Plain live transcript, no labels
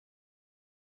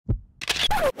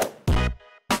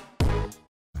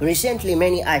Recently,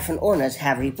 many iPhone owners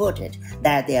have reported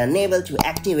that they are unable to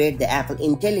activate the Apple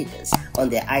Intelligence on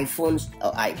their iPhones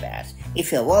or iPads.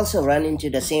 If you have also run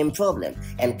into the same problem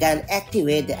and can't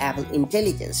activate the Apple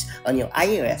Intelligence on your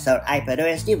iOS or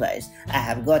iPadOS device, I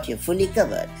have got you fully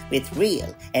covered with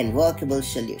real and workable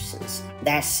solutions.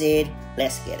 That said,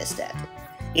 let's get started.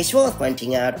 It's worth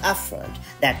pointing out upfront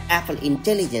that Apple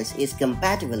Intelligence is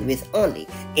compatible with only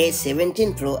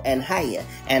A17 Pro and higher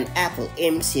and Apple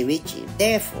M-series chip.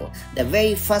 Therefore, the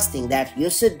very first thing that you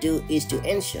should do is to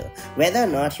ensure whether or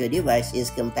not your device is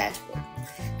compatible.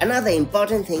 Another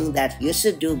important thing that you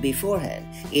should do beforehand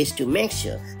is to make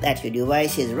sure that your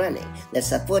device is running the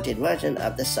supported version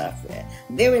of the software.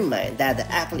 Bear in mind that the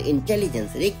Apple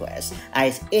Intelligence requires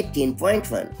iOS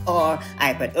 18.1 or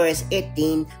iPadOS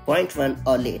 18.1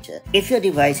 or later. If your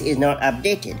device is not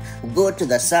updated, go to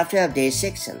the software update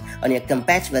section on your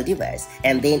compatible device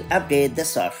and then update the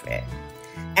software.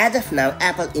 As of now,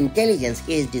 Apple Intelligence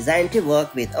is designed to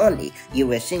work with only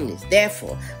US English.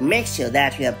 Therefore, make sure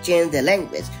that you have changed the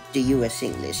language to US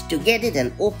English. To get it,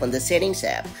 and open the Settings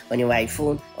app on your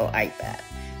iPhone or iPad.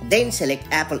 Then select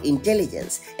Apple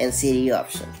Intelligence and Siri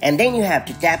option. And then you have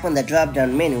to tap on the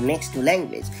drop-down menu next to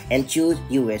Language and choose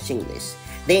US English.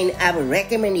 Then I would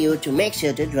recommend you to make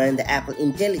sure to join the Apple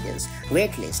Intelligence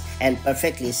waitlist and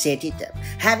perfectly set it up.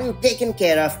 Having taken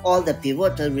care of all the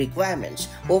pivotal requirements,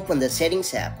 open the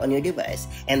Settings app on your device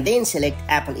and then select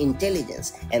Apple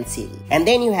Intelligence and Siri. And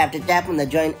then you have to tap on the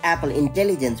Join Apple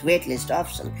Intelligence waitlist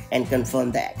option and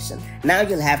confirm the action. Now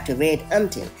you'll have to wait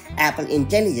until Apple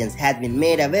Intelligence has been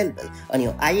made available on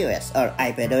your iOS or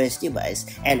iPadOS device,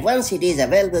 and once it is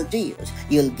available to use,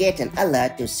 you'll get an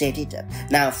alert to set it up.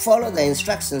 Now follow the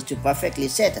instructions to perfectly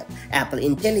set up Apple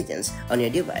Intelligence on your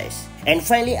device. And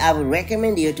finally, I would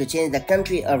recommend you to change the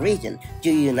country or region to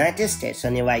United States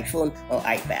on your iPhone or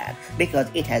iPad because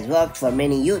it has worked for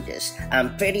many users.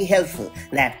 I'm pretty helpful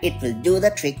that it will do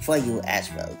the trick for you as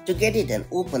well. To get it done,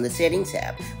 open the Settings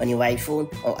app on your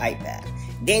iPhone or iPad.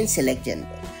 Then select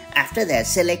General. After that,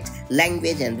 select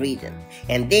Language and Region.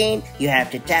 And then you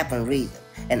have to tap on Region.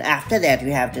 And after that,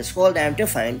 you have to scroll down to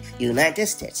find United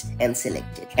States and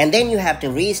select it. And then you have to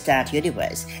restart your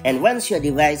device. And once your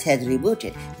device has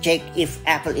rebooted, check if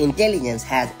Apple Intelligence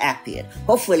has appeared.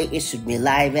 Hopefully, it should be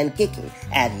live and kicking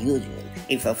as usual.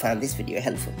 If you found this video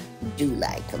helpful, do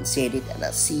like and share it, and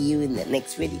I'll see you in the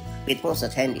next video with more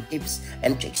such handy tips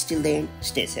and tricks. Till then,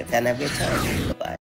 stay safe and have a good time. Bye-bye.